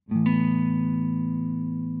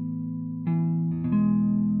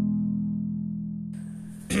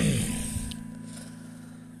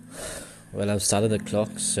Well, I've started the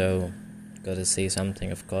clock, so gotta say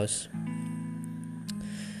something, of course.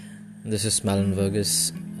 This is Malin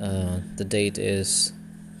Vergus. The date is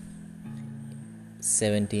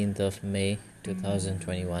 17th of May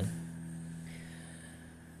 2021.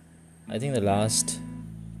 I think the last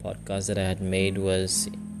podcast that I had made was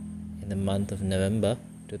in the month of November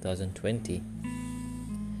 2020.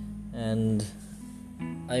 And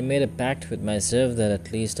I made a pact with myself that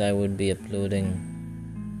at least I would be uploading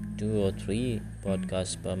 2 or 3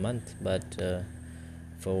 podcasts per month, but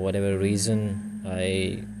for whatever reason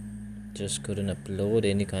I just couldn't upload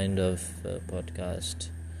any kind of podcast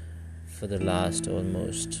for the last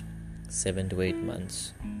almost 7 to 8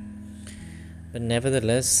 months. But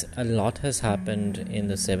nevertheless, a lot has happened in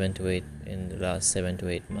the last 7 to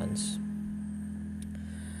 8 months,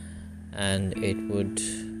 and it would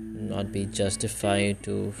not be justified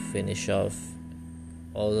to finish off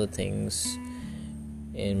all the things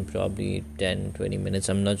in probably 10-20 minutes.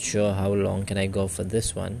 I'm not sure how long can I go for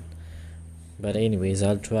this one, but anyways,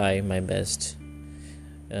 I'll try my best.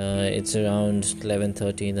 It's around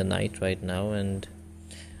 11:30 in the night right now, and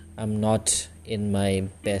I'm not in my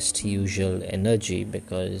best usual energy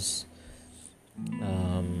because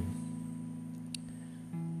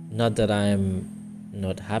not that I'm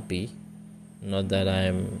not happy, not that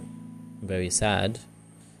I'm very sad,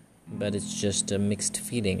 but it's just a mixed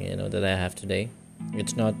feeling, that I have today.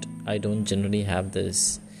 It's not, I don't generally have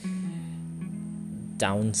this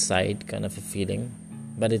downside kind of a feeling,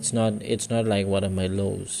 but it's not like one of my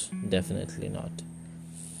lows, definitely not.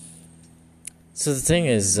 So the thing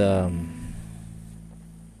is, where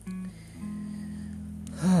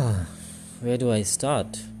do I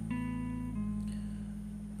start?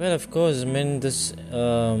 Well, of course, this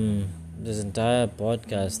entire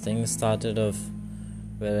podcast thing started off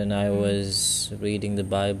when I was reading the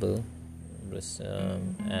Bible,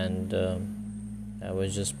 and I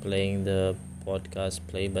was just playing the podcast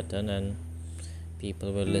play button and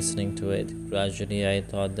people were listening to it. Gradually I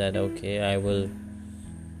thought that okay, I will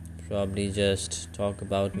probably just talk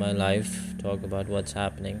about my life, talk about what's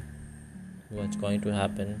happening, what's going to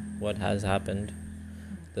happen, what has happened,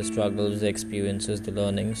 the struggles, the experiences, the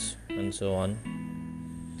learnings, and so on.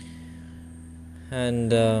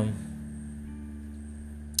 And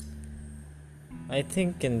I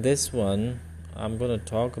think in this one I'm going to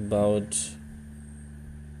talk about,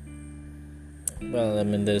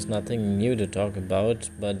 there's nothing new to talk about,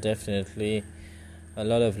 but definitely a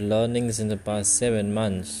lot of learnings in the past 7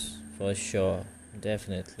 months, for sure,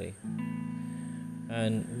 definitely.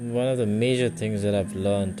 And one of the major things that I've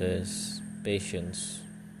learned is patience.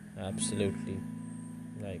 Absolutely.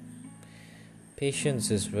 Patience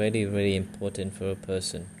is very, very important for a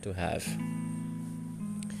person to have.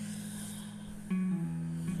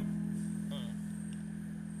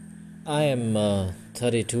 I am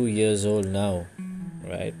 32 years old now,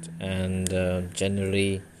 right? And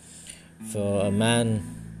generally, for a man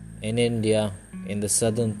in India, in the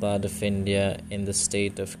southern part of India, in the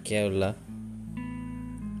state of Kerala,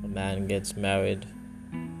 a man gets married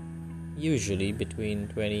usually between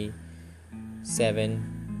 27,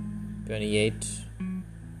 28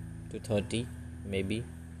 to 30, maybe.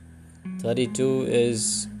 32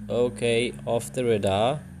 is okay, off the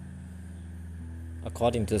radar,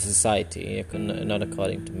 according to society, not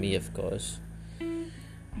according to me, of course.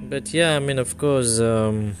 But yeah, of course,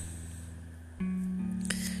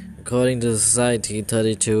 according to society,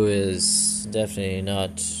 32 is definitely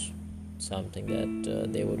not something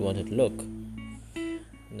that they would want to look.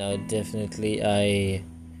 Now, definitely, I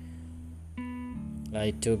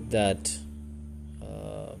took that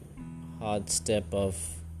hard step of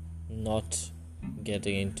not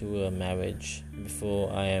getting into a marriage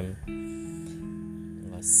before I am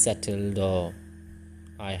settled, or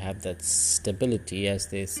I have that stability, as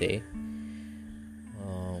they say,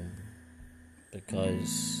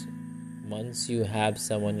 because once you have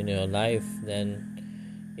someone in your life, then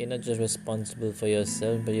you're not just responsible for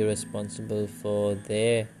yourself, but you're responsible for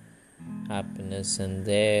their happiness and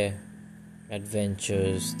their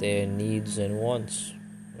adventures, their needs and wants,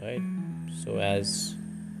 right? So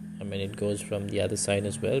it goes from the other side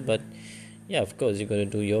as well, but yeah, of course, you got to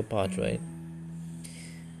do your part, right?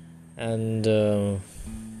 And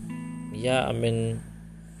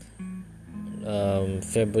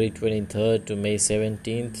February 23rd to May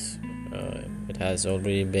 17th, it has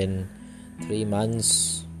already been 3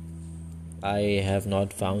 months. I have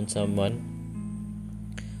not found someone.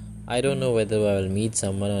 I don't know whether I will meet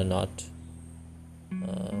someone or not.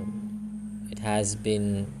 It has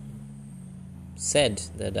been said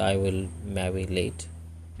that I will marry late.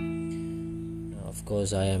 Of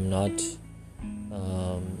course, I am not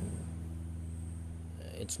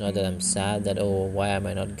It's not that I'm sad that, oh, why am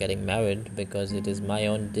I not getting married, because it is my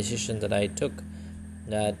own decision that I took,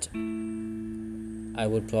 that I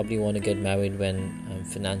would probably want to get married when I'm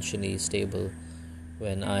financially stable,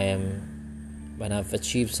 when I've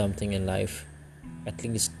achieved something in life, at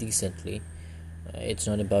least decently. It's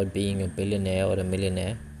not about being a billionaire or a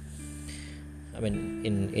millionaire. I mean,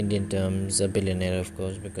 in Indian terms, a billionaire, of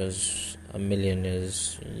course, because a million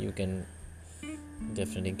is, you can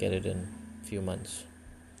definitely get it in a few months.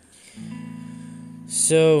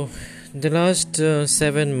 So, the last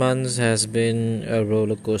 7 months has been a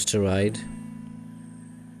roller coaster ride.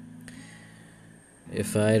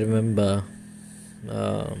 If I remember,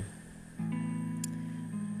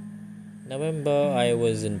 November I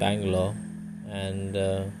was in Bangalore, and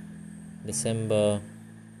December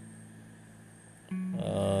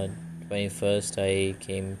 21st I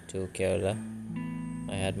came to Kerala.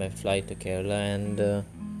 I had my flight to Kerala, and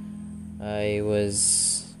I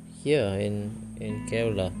was here in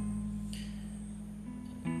Kerala.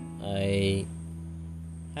 I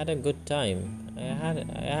had a good time.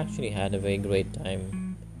 I actually had a very great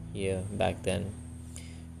time here back then.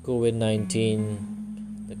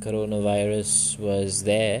 COVID-19, the coronavirus was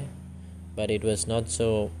there, but it was not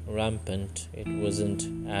so rampant. It wasn't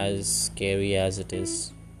as scary as it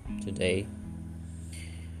is today.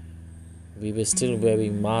 We were still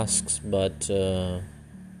wearing masks, but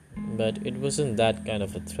it wasn't that kind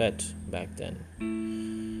of a threat back then.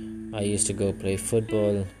 I used to go play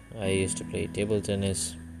football. I used to play table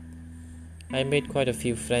tennis. I made quite a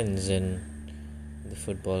few friends in the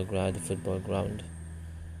football ground.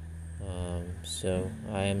 So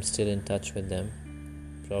I am still in touch with them.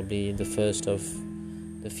 Probably the first of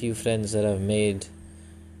the few friends that I've made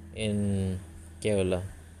in Kerala.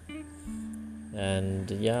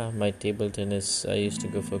 And yeah, my table tennis, I used to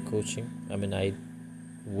go for coaching. I mean, I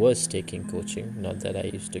was taking coaching, not that I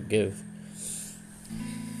used to give.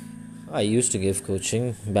 I used to give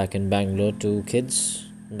coaching back in Bangalore to kids.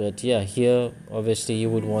 But yeah, here obviously you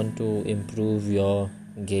would want to improve your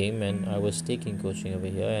game, and I was taking coaching over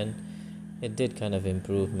here, and it did kind of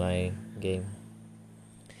improve my game.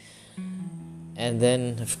 And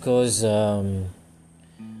then of course I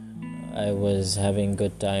was having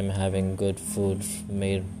good time, having good food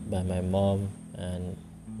made by my mom, and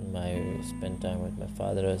I spent time with my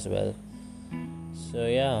father as well. So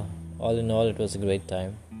yeah, all in all, it was a great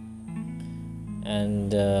time.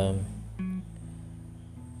 And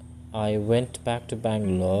I went back to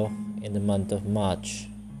Bangalore in the month of March.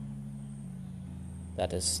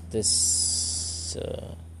 That is this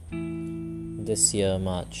year,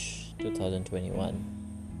 March 2021.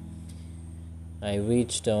 I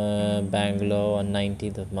reached Bangalore on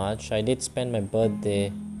 19th of March. I did spend my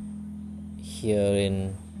birthday here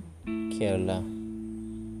in Kerala.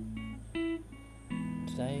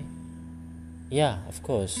 Did I? Yeah, of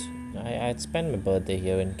course. I had spent my birthday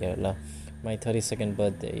here in Kerala. My 32nd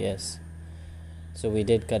birthday, yes. So we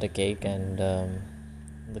did cut a cake, and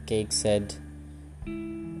the cake said,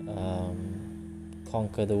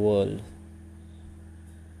 conquer the world.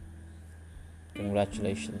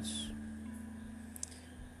 Congratulations.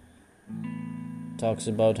 Talks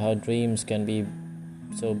about how dreams can be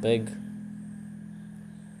so big.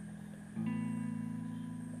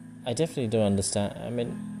 I definitely don't understand. I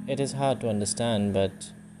mean, it is hard to understand,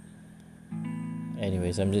 but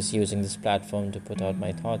anyways, I'm just using this platform to put out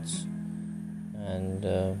my thoughts, and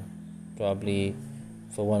probably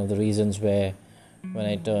for one of the reasons where when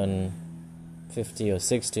I turn 50 or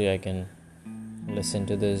 60, I can listen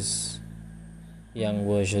to this young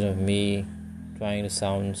version of me trying to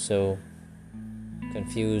sound so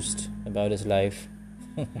confused about his life.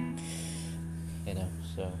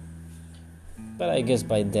 So but I guess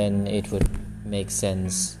by then it would make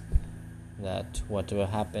sense that whatever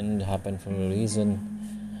happened for a reason,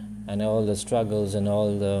 and all the struggles and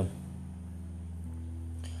all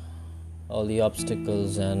the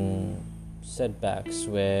obstacles and setbacks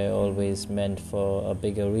were always meant for a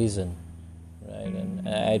bigger reason, right? And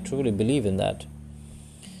I truly believe in that.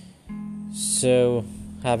 So,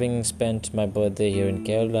 having spent my birthday here in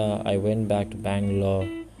Kerala, I went back to Bangalore.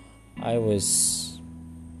 I was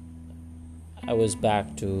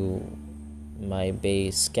back to my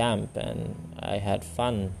base camp, and I had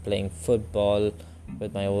fun playing football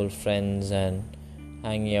with my old friends and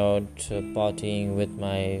hanging out, partying with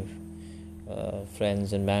my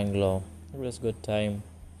friends in Bangalore. It was a good time.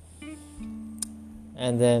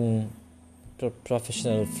 And then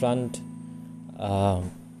professional front,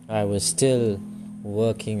 I was still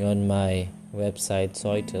working on my website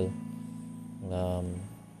Soitel.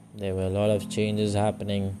 There were a lot of changes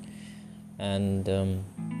happening, and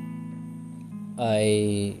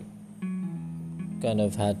I kind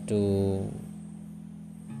of had to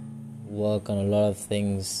work on a lot of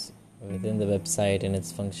things within the website and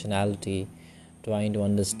its functionality, trying to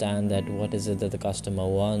understand that what is it that the customer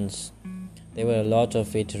wants. There were a lot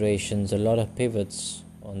of iterations, a lot of pivots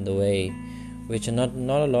on the way, which not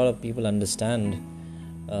a lot of people understand.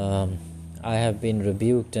 I have been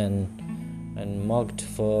rebuked and mocked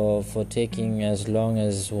for taking as long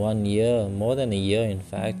as 1 year, more than a year in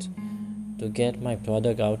fact, to get my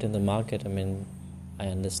product out in the market. I mean, I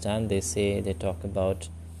understand they talk about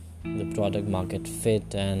the product market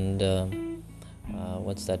fit and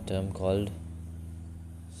what's that term called?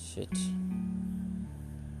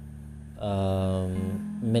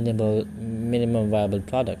 Minimum viable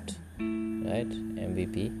product, right?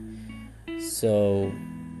 MVP. So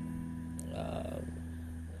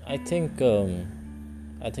I think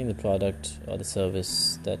the product or the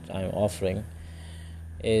service that I'm offering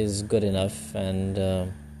is good enough, and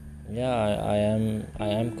I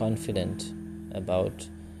am confident about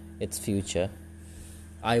its future.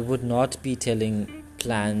 I would not be telling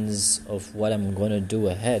plans of what I'm going to do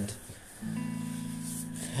ahead,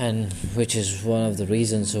 and which is one of the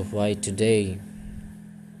reasons of why today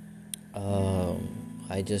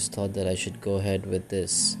I just thought that I should go ahead with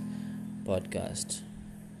this podcast.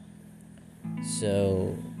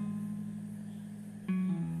 So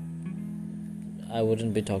I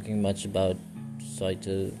wouldn't be talking much about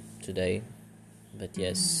Soitel today, but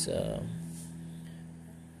yes,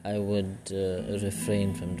 I would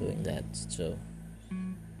refrain from doing that. So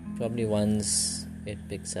probably once it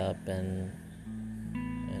picks up and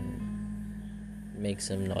make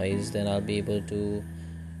some noise, then I'll be able to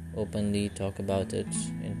openly talk about it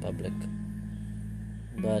in public.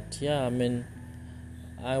 But yeah, I mean,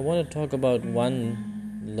 I want to talk about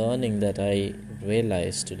one learning that I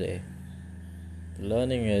realized today. The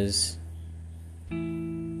learning is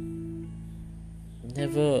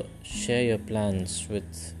never share your plans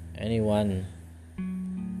with anyone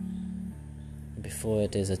before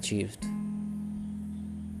it is achieved.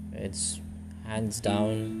 It's hands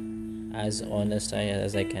down as honest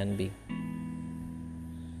as I can be.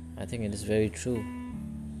 I think it is very true.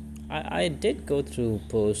 I did go through a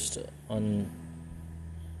post on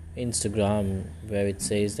Instagram where it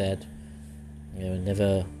says that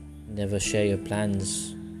never share your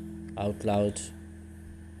plans out loud,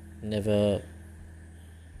 never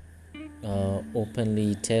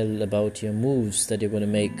openly tell about your moves that you're going to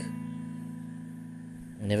make.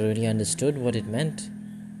 I never really understood what it meant.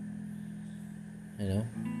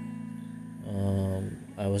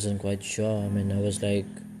 I wasn't quite sure. I mean, I was like,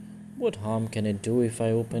 what harm can it do if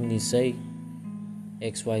I openly say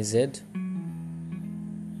XYZ?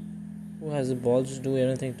 Who has the balls to do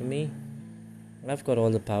anything to me? I've got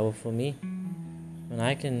all the power for me, and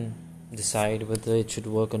I can decide whether it should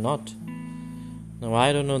work or not. Now,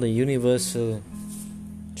 I don't know the universal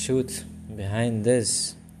truth behind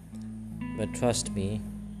this, but trust me,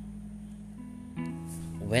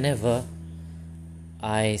 whenever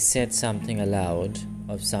I said something aloud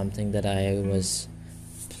of something that I was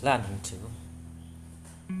planning to,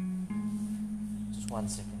 just 1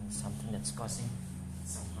 second, something that's causing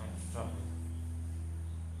some kind of trouble.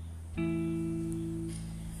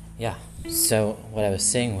 Yeah, so what I was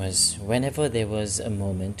saying was, whenever there was a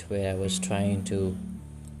moment where I was trying to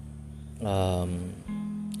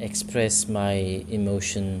express my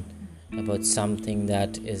emotion about something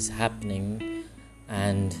that is happening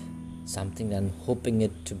and something that I'm hoping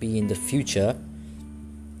it to be in the future,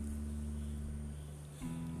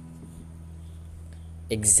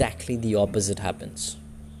 exactly the opposite happens.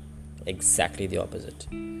 Exactly the opposite.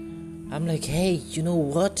 I'm like, hey, you know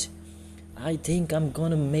what? I think I'm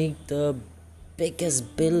gonna make the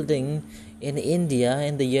biggest building in India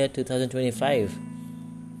in the year 2025.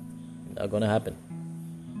 Not gonna happen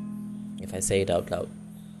if I say it out loud.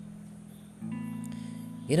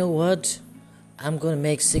 You know what? I'm gonna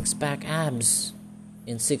make 6-pack abs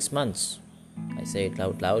in 6 months. I say it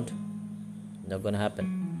out loud. Not gonna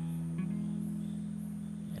happen.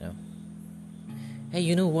 Hey,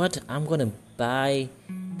 you know what? I'm gonna buy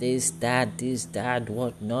this, that,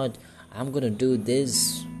 whatnot. I'm gonna do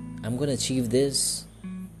this. I'm gonna achieve this.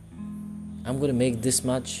 I'm gonna make this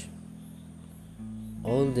much.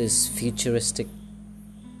 All these futuristic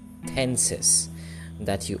tenses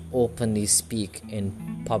that you openly speak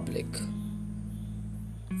in public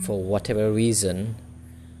for whatever reason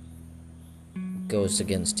goes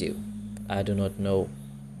against you. I do not know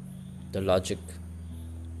the logic.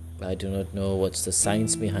 I do not know what's the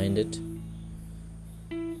science behind it.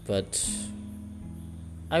 But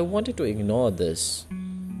I wanted to ignore this.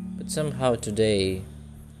 But somehow today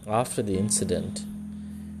after the incident,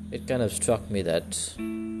 it kind of struck me that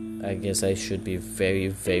I guess I should be very,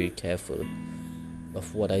 very careful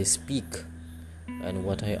of what I speak and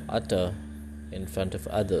what I utter in front of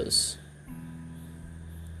others.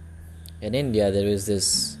 In India, there is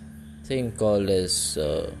this thing called as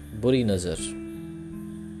Buri Nazar.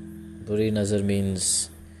 Buri Nazar means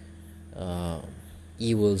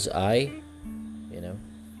evil's eye,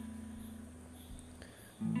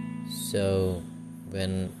 So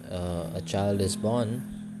when a child is born,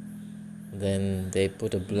 then they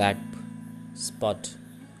put a black spot,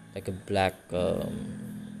 like a black, I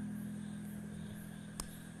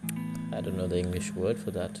don't know the English word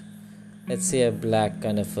for that. Let's say a black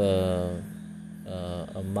kind of a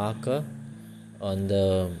marker on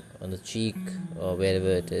the cheek or wherever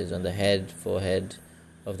it is, on the head, forehead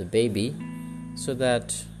of the baby, so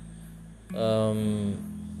that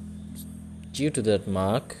due to that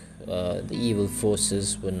mark, the evil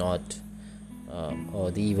forces were not,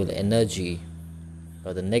 or the evil energy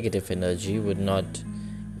or the negative energy would not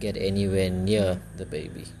get anywhere near the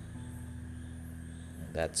baby.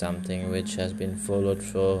 That's something which has been followed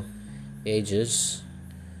for ages,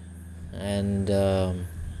 and I'm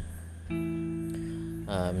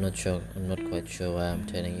not quite sure why I'm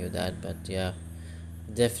telling you that, but yeah,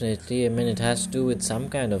 definitely. I mean, it has to do with some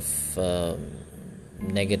kind of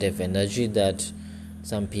negative energy that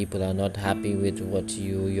some people are not happy with what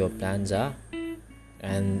your plans are,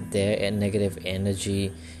 and their negative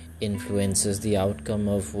energy influences the outcome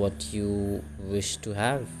of what you wish to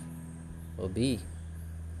have or be.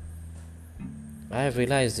 I have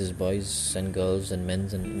realized this, boys and girls and men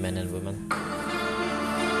and women. I'm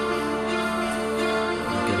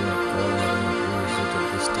getting a call. I don't know who is it at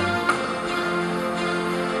this time.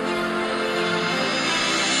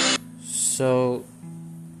 So,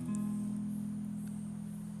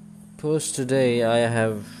 post today, I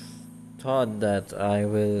have thought that I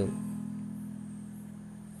will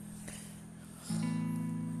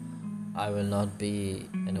not be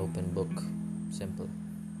an open book. Simple.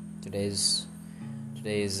 Today's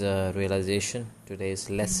realization, today's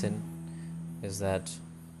lesson is that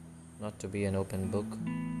not to be an open book,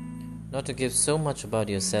 not to give so much about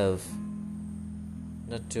yourself,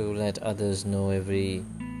 not to let others know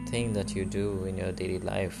everything that you do in your daily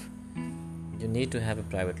life. You need to have a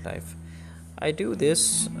private life. I do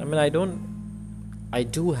this. I mean, I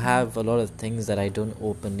do have a lot of things that I don't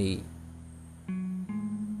openly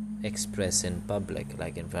express in public,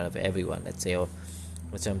 like in front of everyone, let's say, or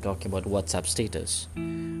which I'm talking about WhatsApp status.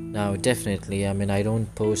 Now, definitely, I mean, I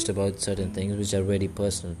don't post about certain things which are really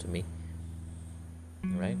personal to me,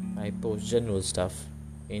 right? I post general stuff.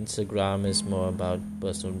 Instagram is more about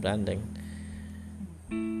personal branding.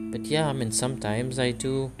 But yeah, I mean, sometimes I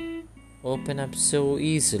do open up so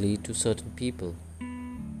easily to certain people,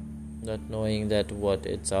 not knowing that what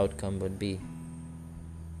its outcome would be,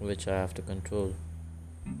 which I have to control,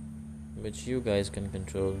 which you guys can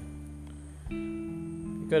control.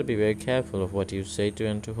 You gotta be very careful of what you say to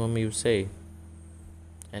and to whom you say,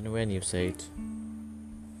 and when you say it.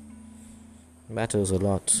 Matters a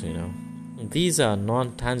lot, These are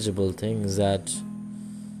non-tangible things that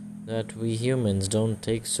we humans don't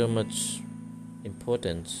take so much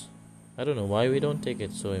importance. I don't know why we don't take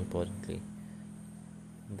it so importantly.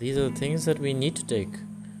 These are the things that we need to take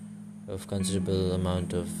of considerable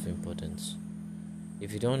amount of importance.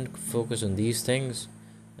 If you don't focus on these things,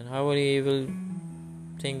 then how will you able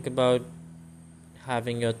think about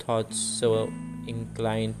having your thoughts so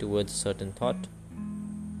inclined towards a certain thought?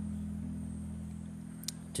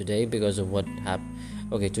 Today, because of what happened.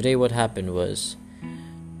 Okay, today what happened was,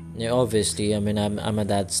 obviously, I mean, I'm at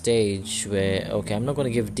that stage where, okay, I'm not going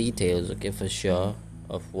to give details, okay, for sure,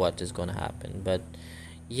 of what is going to happen. But,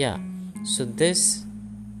 yeah, so this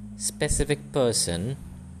specific person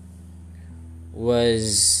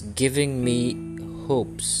was giving me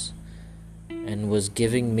hopes and was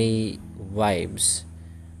giving me vibes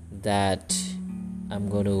that I'm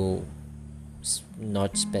going to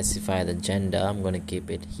not specify the gender. I'm going to keep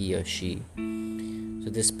it he or she. So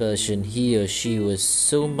this person, he or she, was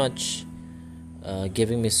so much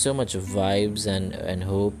giving me so much of vibes and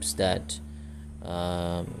hopes that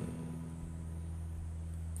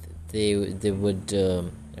they would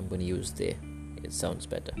I'm going to use they, it sounds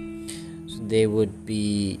better. So they would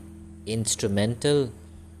be instrumental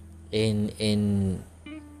in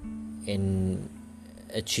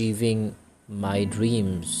achieving my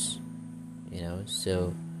dreams,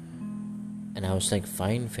 so. And I was like,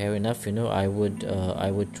 fine, fair enough, I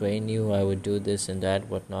would train you, I would do this and that,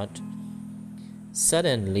 whatnot.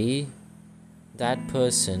 Suddenly, that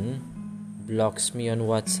person blocks me on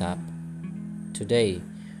WhatsApp today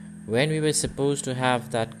when we were supposed to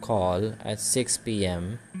have that call at 6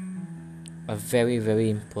 p.m., a very, very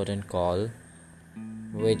important call,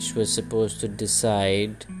 which was supposed to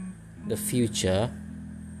decide the future,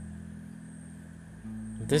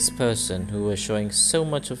 this person who was showing so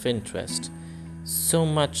much of interest, so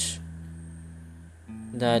much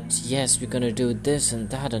that yes, we're gonna do this and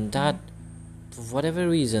that, for whatever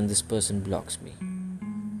reason, this person blocks me.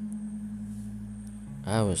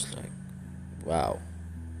 I was like, wow,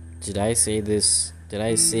 did I say this? Did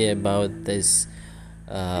I say about this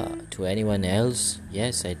to anyone else?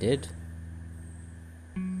 Yes, I did.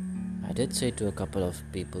 I did say to a couple of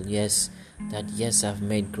people, yes, I've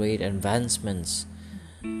made great advancements,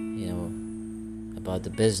 about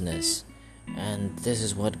the business, and this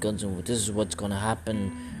is what's gonna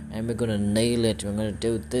happen, and we're gonna nail it. We're gonna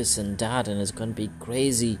do this and that, and it's gonna be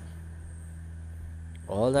crazy.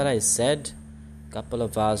 All that I said, couple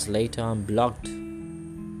of hours later, I'm blocked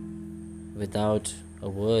without a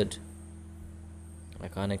word. I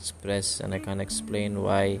can't express and I can't explain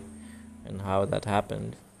why and how that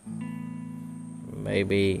happened.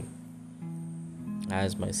 Maybe,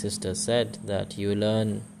 as my sister said, that you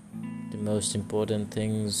learn the most important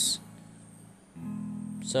things,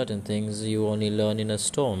 certain things you only learn in a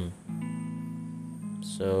storm.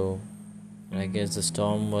 So I guess the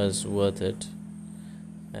storm was worth it,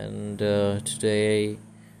 and today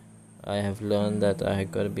I have learned that I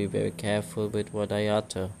have got to be very careful with what I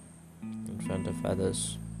utter in front of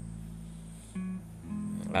others.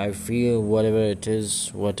 I feel whatever it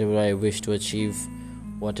is, whatever I wish to achieve,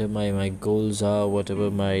 whatever my goals are,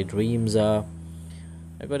 whatever my dreams are,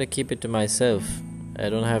 I gotta keep it to myself. I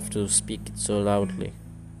don't have to speak it so loudly.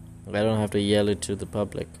 I don't have to yell it to the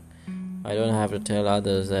public. I don't have to tell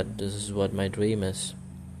others that this is what my dream is.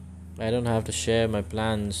 I don't have to share my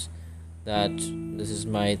plans, that this is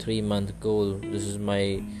my 3-month goal, this is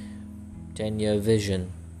my 10-year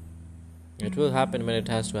vision. It will happen when it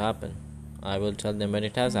has to happen. I will tell them when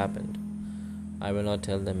it has happened. I will not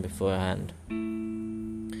tell them beforehand.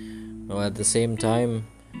 Well, at the same time,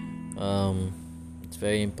 it's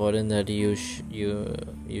very important that you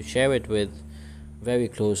share it with very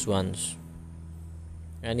close ones,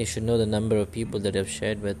 and you should know the number of people that you have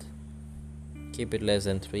shared with. Keep it less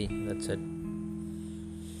than 3. That's it.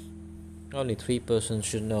 Only 3 persons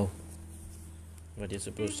should know what you're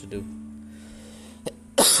supposed to do.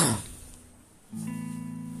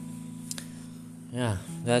 Yeah,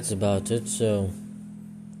 that's about it. So,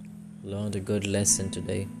 learned a good lesson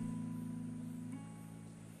today.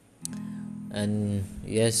 And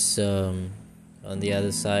yes, on the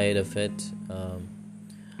other side of it,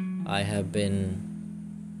 I have been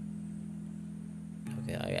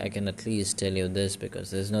I can at least tell you this,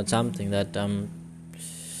 because there's not something that I'm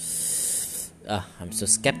so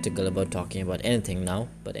skeptical about talking about anything now.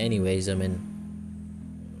 But anyways, I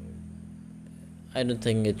don't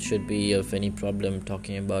think it should be of any problem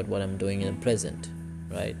talking about what I'm doing in the present,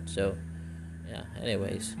 right? So, yeah,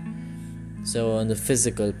 anyways. So, on the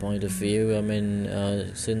physical point of view,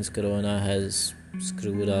 since Corona has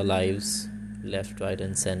screwed our lives left, right,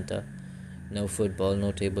 and center, no football,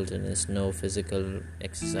 no table tennis, no physical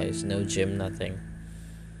exercise, no gym, nothing.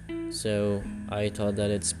 So, I thought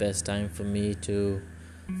that it's best time for me to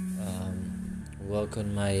work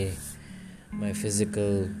on my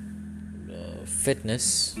physical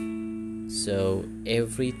fitness. So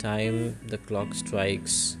every time the clock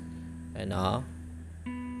strikes an hour,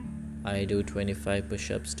 I do 25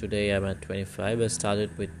 push-ups. Today I'm at 25. I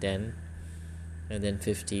started with 10, and then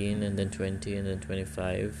 15, and then 20, and then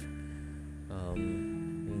 25.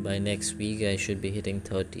 By next week I should be hitting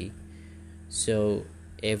 30. So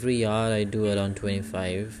every hour I do around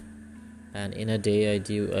 25, and in a day I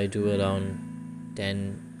do around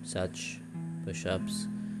 10 such push-ups.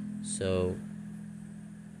 So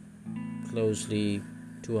closely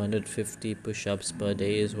 250 push-ups per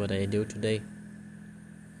day is what I do today.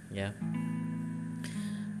 Yeah.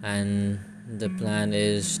 And the plan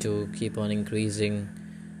is to keep on increasing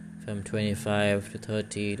from 25 to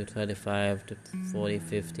 30 to 35 to 40,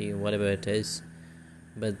 50, whatever it is.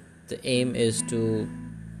 But the aim is to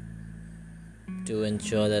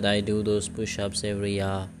ensure that I do those push-ups every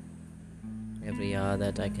hour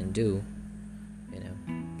that I can do,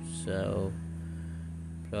 so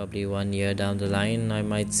probably 1 year down the line I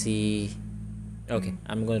might see, okay,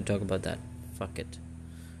 I'm going to talk about that, fuck it,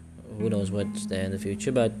 who knows what's there in the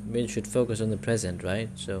future, but we should focus on the present, right?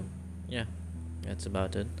 So yeah, that's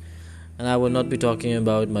about it. And I will not be talking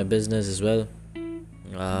about my business as well.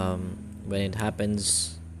 When it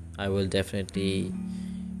happens, I will definitely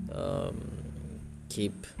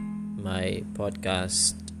keep my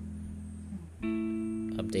podcast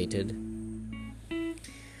updated.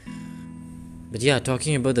 But yeah,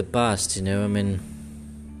 talking about the past, a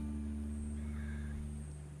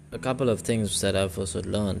couple of things that I've also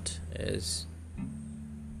learned is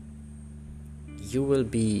you will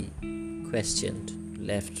be questioned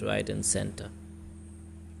left, right, and center.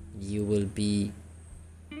 You will be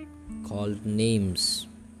called names.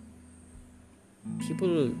 People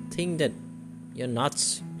will think that you're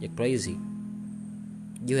nuts, you're crazy.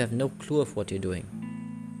 You have no clue of what you're doing.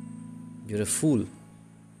 You're a fool.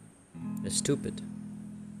 You're stupid.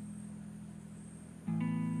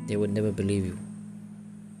 They would never believe you.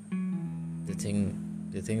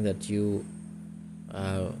 They think that you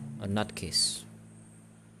are a nutcase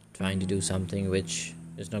trying to do something which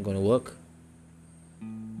is not going to work.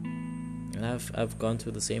 And I've gone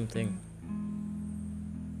through the same thing.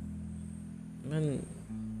 And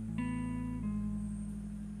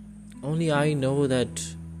only I know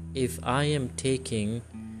that if I am taking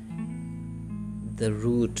the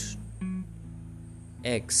route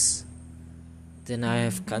X, then I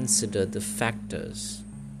have considered the factors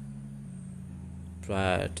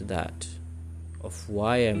prior to that of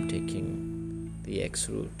why I'm taking the X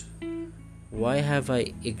route. Why have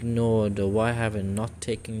I ignored or why have I not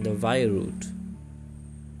taken the Y route?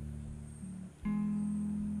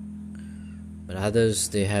 But others,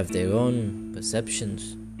 they have their own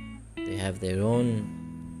perceptions. They have their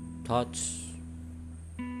own thoughts.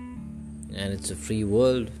 And it's a free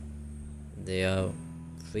world. They are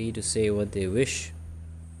free to say what they wish.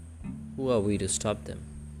 Who are we to stop them?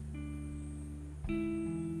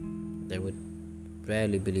 They would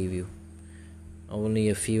rarely believe you. Only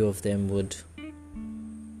a few of them would.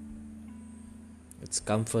 It's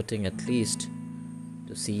comforting at least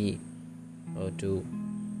to see or to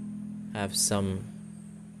have some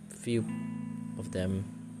few of them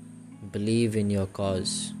believe in your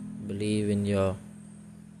cause, believe in your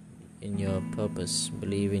purpose,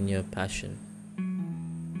 believe in your passion.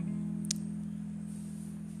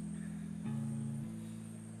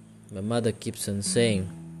 My mother keeps on saying,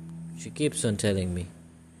 she keeps on telling me,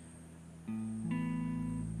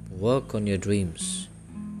 work on your dreams,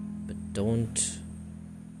 but don't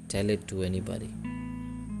tell it to anybody.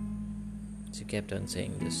 She kept on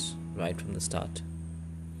saying this right from the start.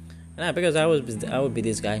 And because I would be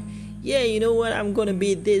this guy, yeah, you know what, I'm gonna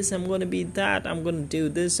be this, I'm gonna be that, I'm gonna do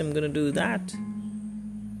this, I'm gonna do that.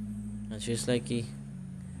 And she's like,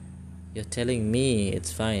 you're telling me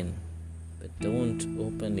it's fine, but don't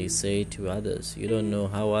openly say it to others. You don't know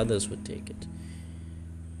how others would take it.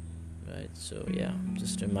 Right, so yeah,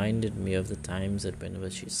 just reminded me of the times that whenever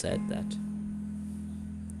she said that,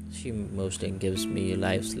 she mostly gives me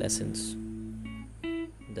life's lessons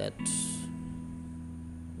that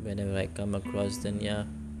whenever I come across, then yeah,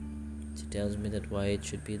 she tells me that why it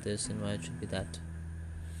should be this and why it should be that.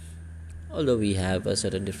 Although we have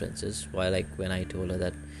certain differences, why, like when I told her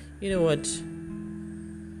that, you know what,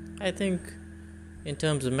 I think in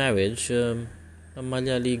terms of marriage, a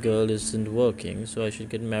Malayali girl isn't working, so I should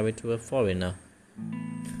get married to a foreigner.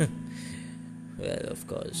 Well, of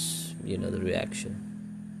course, you know the reaction.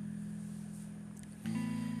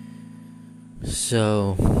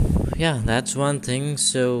 So, yeah, that's one thing.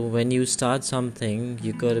 So when you start something,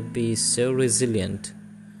 you gotta be so resilient.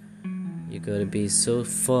 You gotta be so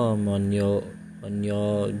firm on your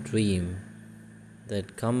dream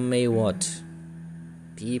that come may what,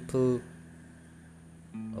 people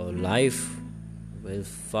or life will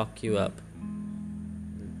fuck you up.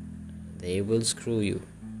 They will screw you.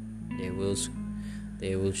 They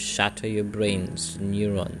will shatter your brains,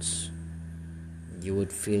 neurons. You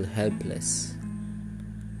would feel helpless.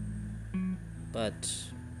 But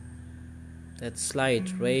that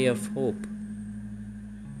slight ray of hope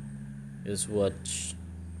is what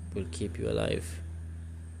will keep you alive.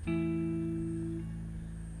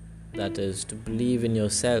 That is to believe in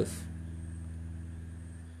yourself.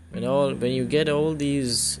 When you get all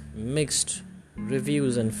these mixed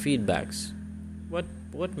reviews and feedbacks,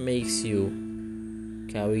 what makes you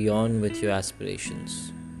carry on with your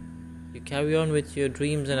aspirations? You carry on with your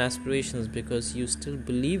dreams and aspirations because you still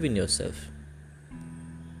believe in yourself.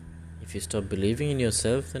 If you stop believing in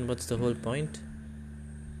yourself, then what's the whole point?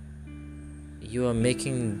 You are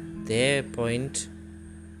making their point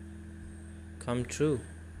come true.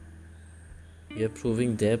 You're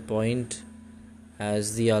proving their point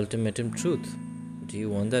as the ultimate truth. Do you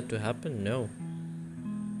want that to happen? No.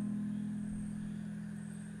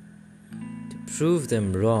 To prove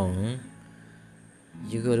them wrong,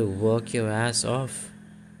 you got to work your ass off.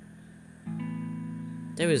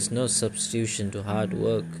 There is no substitution to hard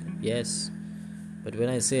work, yes. But when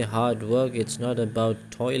I say hard work, it's not about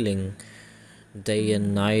toiling day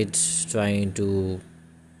and night trying to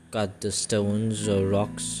cut the stones or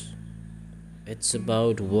rocks. It's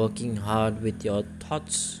about working hard with your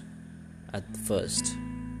thoughts at first.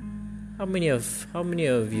 How many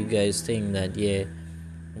of you guys think that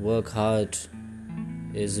work hard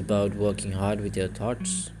is about working hard with your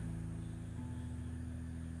thoughts?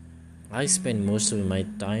 I spend most of my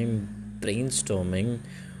time brainstorming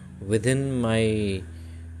within my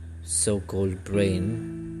so-called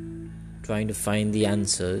brain, trying to find the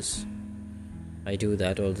answers. I do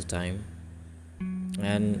that all the time,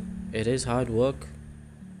 and it is hard work.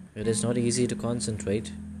 It is not easy to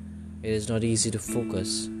concentrate. It is not easy to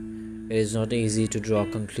focus. It is not easy to draw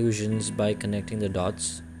conclusions by connecting the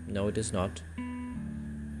dots. No, it is not.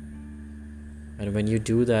 And when you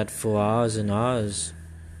do that for hours and hours,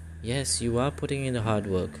 yes, you are putting in the hard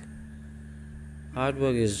work. Hard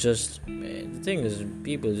work is just, the thing is,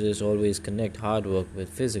 people just always connect hard work with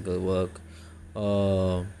physical work,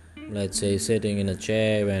 or let's say sitting in a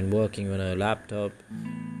chair and working on a laptop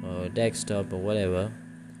or desktop or whatever.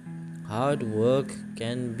 Hard work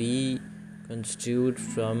can be construed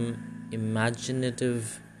from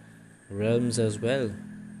imaginative realms as well.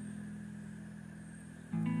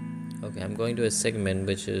 Okay, I'm going to a segment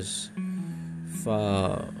which is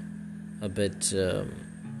far a bit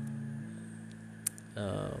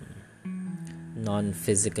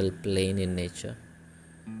non-physical plane in nature,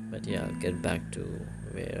 but I'll get back to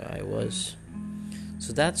where I was.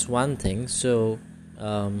 So that's one thing. So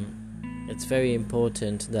it's very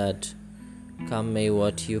important that come may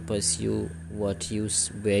what you pursue, what you have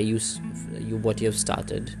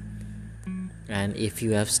started. And if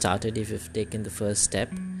you have started, if you've taken the first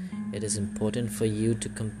step, it is important for you to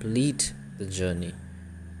complete the journey.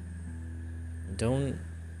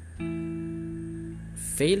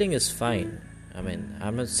 Failing is fine.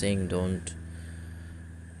 I'm not saying don't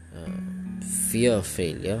fear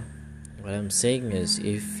failure. What I'm saying is,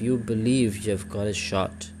 if you believe you've got a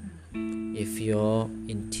shot, if your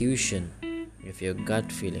intuition, if your gut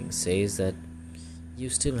feeling says that you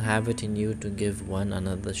still have it in you to give one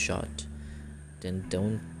another shot, then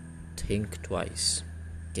don't think twice.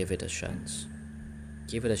 Give it a chance.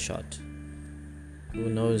 Give it a shot. Who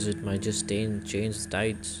knows, it might just change the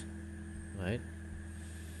tides, right?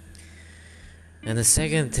 And the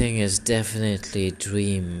second thing is definitely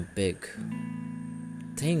dream big.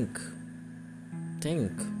 Think.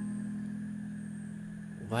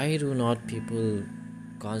 Why do not people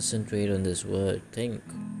concentrate on this word, think?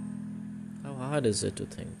 How hard is it to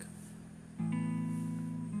think?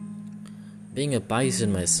 Being a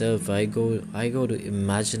Piscean myself, I go to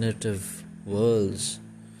imaginative worlds.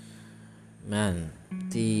 Man,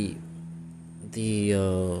 the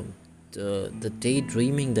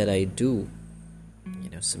daydreaming that I do,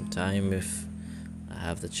 sometime if I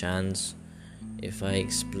have the chance, if I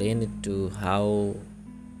explain it to how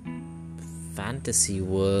fantasy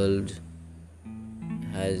world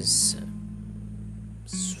has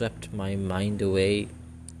swept my mind away,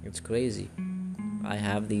 it's crazy. I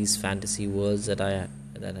have these fantasy worlds that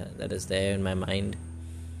is there in my mind,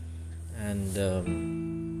 and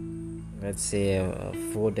let's say a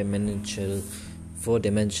five-dimensional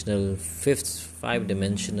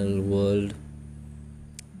world,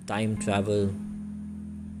 time travel,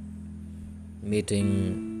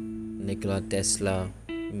 meeting Nikola Tesla,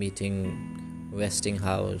 meeting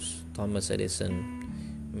Westinghouse, Thomas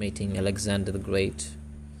Edison, meeting Alexander the Great,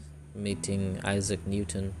 meeting Isaac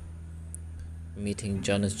Newton, meeting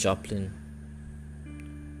Janis Joplin,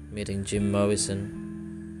 meeting Jim Morrison,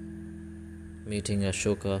 meeting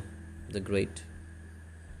Ashoka the Great,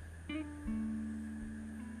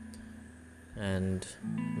 and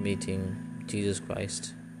meeting Jesus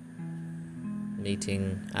Christ,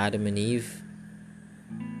 meeting Adam and Eve,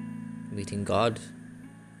 meeting God,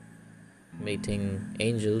 meeting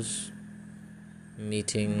angels,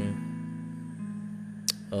 meeting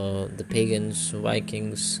the pagans,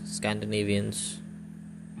 Vikings, Scandinavians,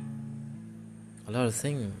 a lot of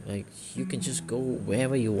things. Like, you can just go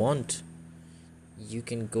wherever you want. You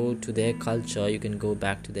can go to their culture, you can go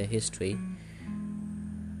back to their history,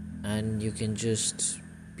 and you can just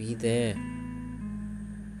be there.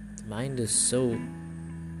 The mind is so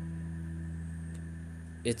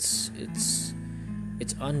it's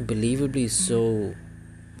unbelievably so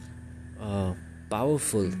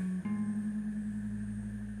powerful.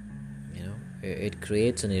 It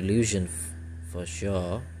creates an illusion for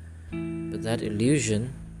sure, but that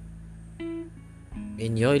illusion,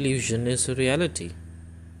 in your illusion, is a reality,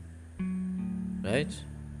 right?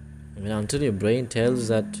 Until your brain tells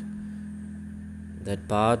that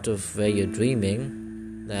part of where you're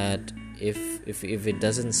dreaming that if it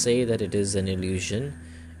doesn't say that it is an illusion,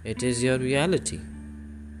 it is your reality.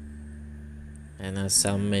 And as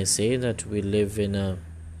some may say that we live in a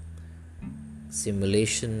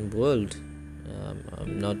simulation world,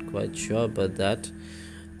 I'm not quite sure about that.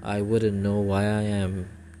 I wouldn't know why I am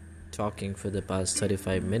talking for the past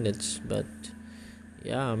 35 minutes, but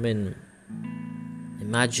yeah, I mean,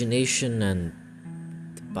 imagination and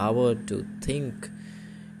the power to think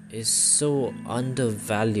is so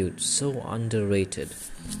undervalued, so underrated.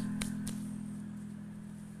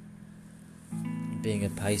 Being a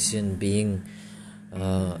Piscean, being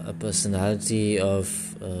a personality of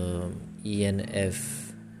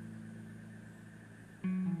ENFP,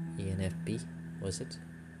 was it?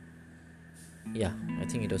 Yeah, I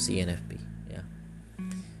think it was ENFP. Yeah.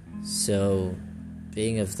 So,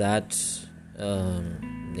 being of that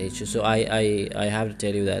nature, so I have to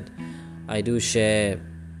tell you that I do share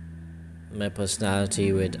my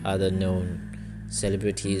personality with other known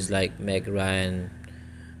celebrities like Meg Ryan,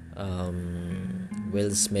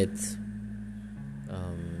 Will Smith,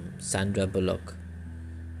 Sandra Bullock,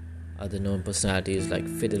 other known personalities like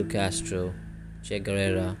Fidel Castro, Che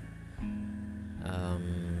Guevara,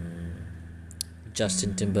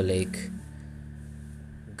 Justin Timberlake,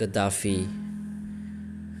 Gaddafi,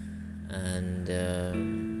 and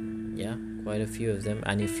quite a few of them.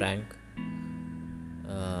 Annie Frank,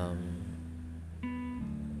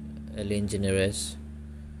 Elaine DeGeneres,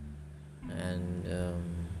 and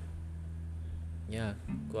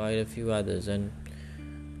quite a few others. And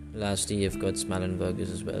lastly, you've got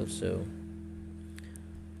Smallenbergers as well. So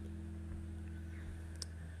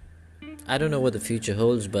I don't know what the future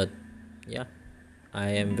holds, but yeah,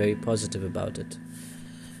 I am very positive about it.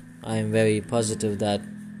 I am very positive that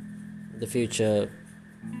the future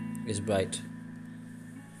is bright.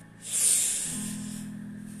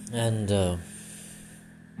 And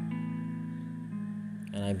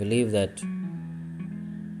I believe that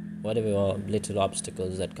whatever little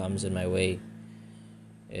obstacles that comes in my way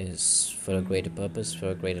is for a greater purpose,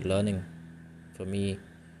 for a greater learning, for me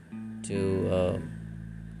to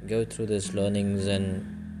go through these learnings and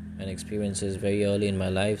experiences very early in my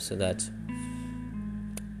life, so that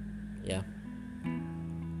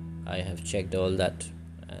I have checked all that,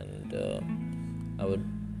 and I would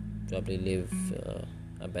probably live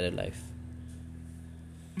a better life.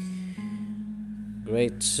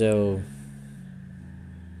 Great. So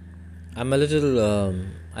I'm a little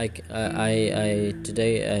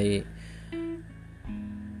today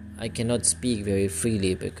I cannot speak very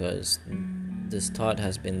freely because this thought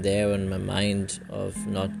has been there on my mind of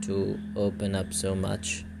not to open up so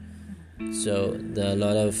much. So there are a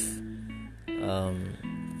lot of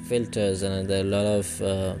filters, and there are a lot of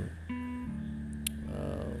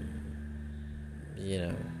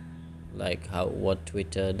like what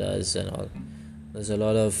Twitter does and all. There's a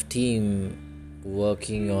lot of team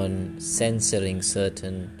working on censoring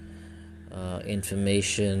certain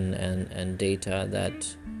information and data that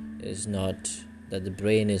the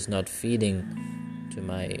brain is not feeding to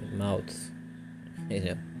my mouth,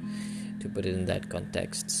 to put it in that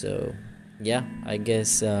context. So I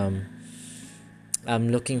guess I'm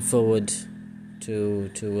looking forward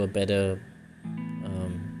to a better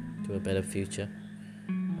future,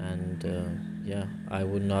 and I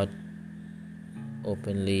would not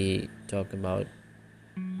openly talk about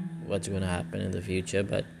what's going to happen in the future,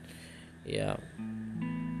 but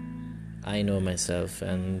I know myself,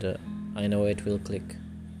 and I know it will click.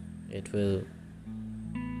 It will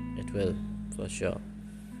for sure.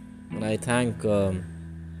 And I thank and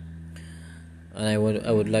I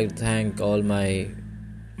would like to thank all my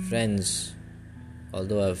friends,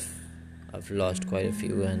 although I've lost quite a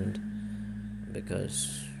few, and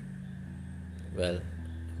because, well,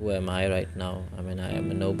 who am I right now? I mean, I am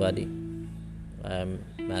a nobody. I am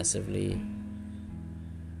massively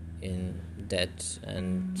in debt,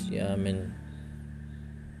 and I mean,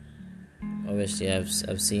 obviously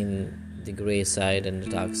I've seen the grey side and the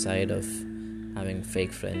dark side of having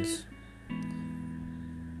fake friends.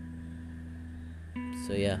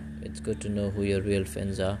 So it's good to know who your real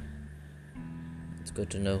friends are. It's good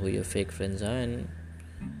to know who your fake friends are, and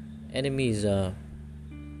enemies are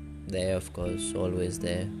there, of course, always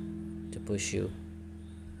there to push you.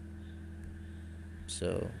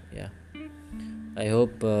 So I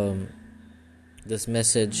hope this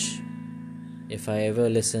message, if I ever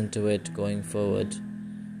listen to it going forward,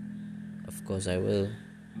 of course I will.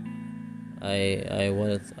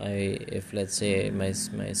 If let's say my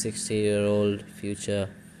 60-year-old future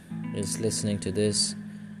is listening to this,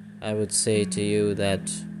 I would say to you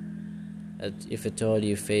that if at all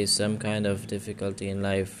you face some kind of difficulty in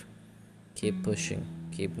life, keep pushing.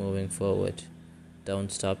 keep moving forward.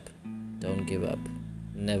 Don't stop, don't give up,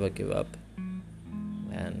 never give up.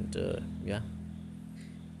 And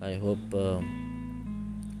I hope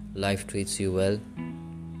life treats you well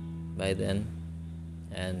by then,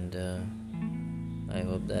 and I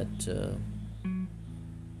hope that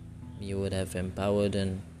you would have empowered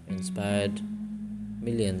and inspired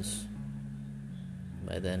millions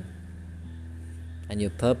by then, and your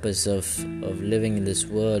purpose of living in this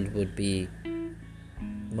world would be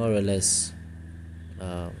more or less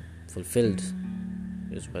fulfilled,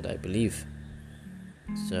 is what I believe.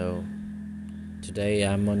 So today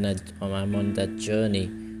I'm on that journey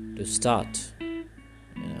to start,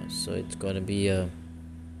 so it's going to be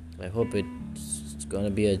I hope it's going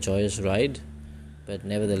to be a joyous ride, but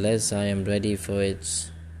nevertheless I am ready for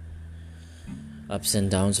its ups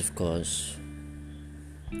and downs, of course,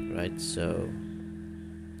 right? So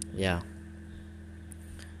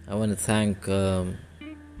I want to thank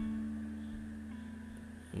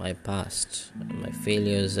my past, my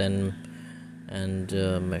failures, and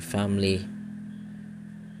my family,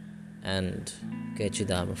 and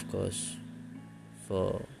Kechidam, of course,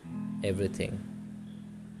 for everything.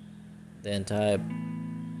 The entire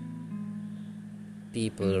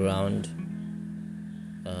people around,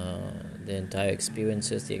 the entire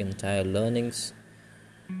experiences, the entire learnings,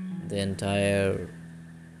 the entire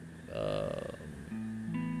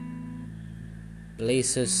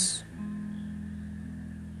places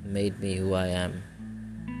made me who I am,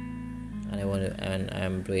 and I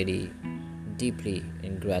am really deeply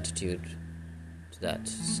in gratitude to that.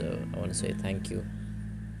 So I want to say thank you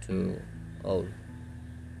to all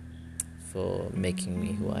for making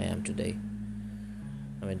me who I am today.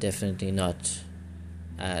 I mean, definitely not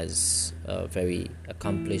as a very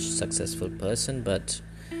accomplished, successful person, but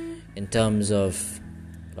in terms of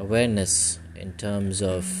awareness, in terms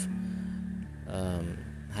of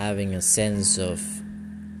having a sense of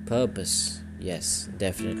purpose, yes,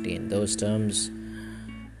 definitely in those terms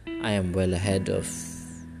I am well ahead of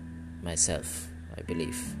myself, I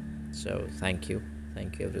believe. So thank you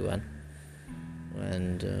everyone.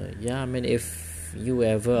 And if you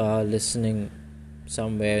ever are listening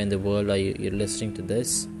somewhere in the world, or you're listening to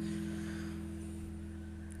this,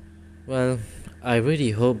 well, I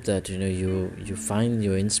really hope that you find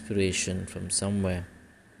your inspiration from somewhere.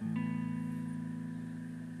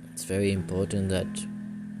 It's very important that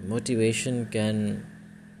motivation can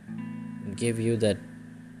give you that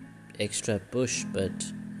extra push,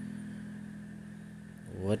 but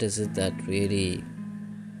what is it that really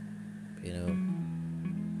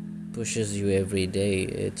pushes you every day?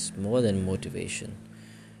 It's more than motivation.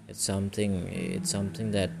 It's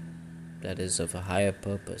something that is of a higher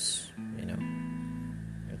purpose.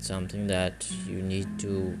 It's something that you need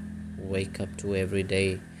to wake up to every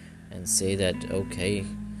day and say that, okay,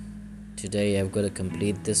 today I've got to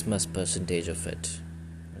complete this much percentage of it.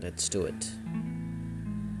 Let's do it.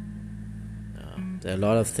 There are a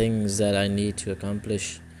lot of things that I need to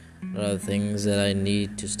accomplish, a lot of things that I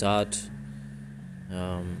need to start.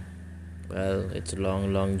 It's a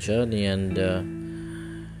long journey, and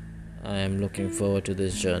I am looking forward to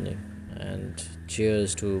this journey. And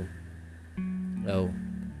cheers to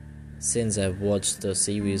since I've watched the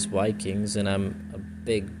series Vikings, and I'm a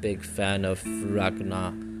big fan of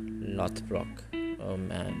Ragnar Lothbrok. Oh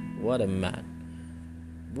man, what a man,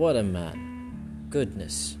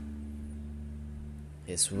 goodness,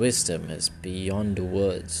 his wisdom is beyond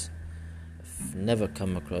words. I've never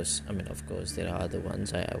come across, of course there are other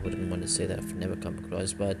ones, I wouldn't want to say that I've never come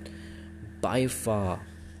across, but by far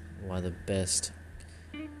one of the best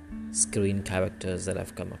screen characters that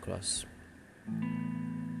I've come across.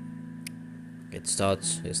 His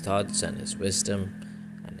thoughts and his wisdom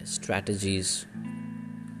and his strategies,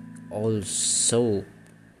 all so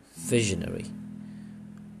visionary,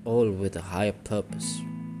 all with a higher purpose.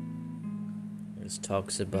 He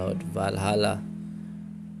talks about Valhalla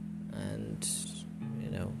and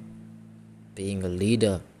being a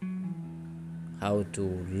leader, how to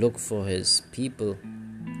look for his people,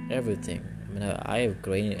 everything.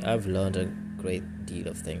 I've learned a great deal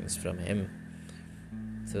of things from him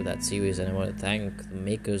through that series, and I want to thank the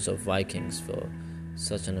makers of Vikings for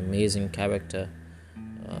such an amazing character.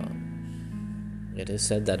 It is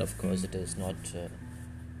said that, of course, it is not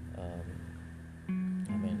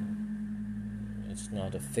it's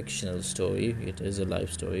not a fictional story, it is a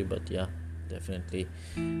life story, but yeah, definitely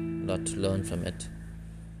a lot to learn from it.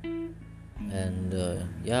 And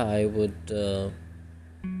I would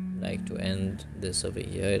like to end this over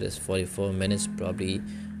here. It is 44 minutes, probably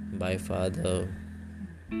by far I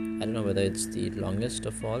don't know whether it's the longest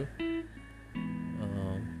of all.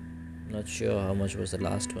 Not sure how much was the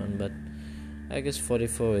last one, but I guess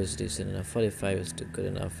 44 is decent enough. 45 is good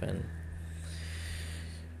enough. And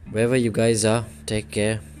wherever you guys are, take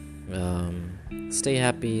care. Stay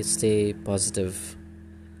happy, stay positive,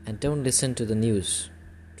 and don't listen to the news.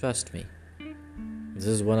 Trust me. This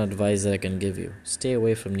is one advice that I can give you. Stay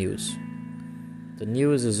away from news. The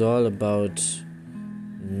news is all about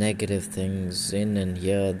negative things in and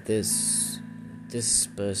here. This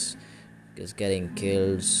person is getting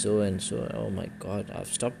killed, so and so. Oh my god, I've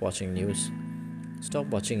stopped watching news. Stop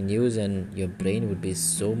watching news and your brain would be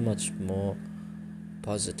so much more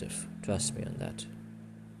positive. Trust me on that.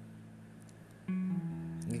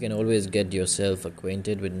 You can always get yourself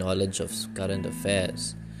acquainted with knowledge of current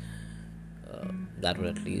affairs. That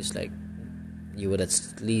would at least you would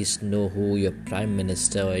at least know who your prime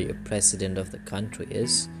minister or your president of the country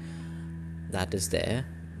is. That is there,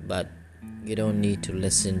 but you don't need to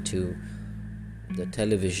listen to the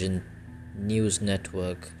television news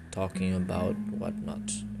network talking about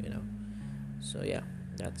whatnot, So yeah,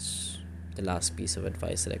 that's the last piece of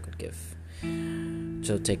advice that I could give.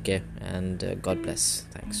 So take care and God bless.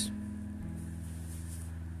 Thanks.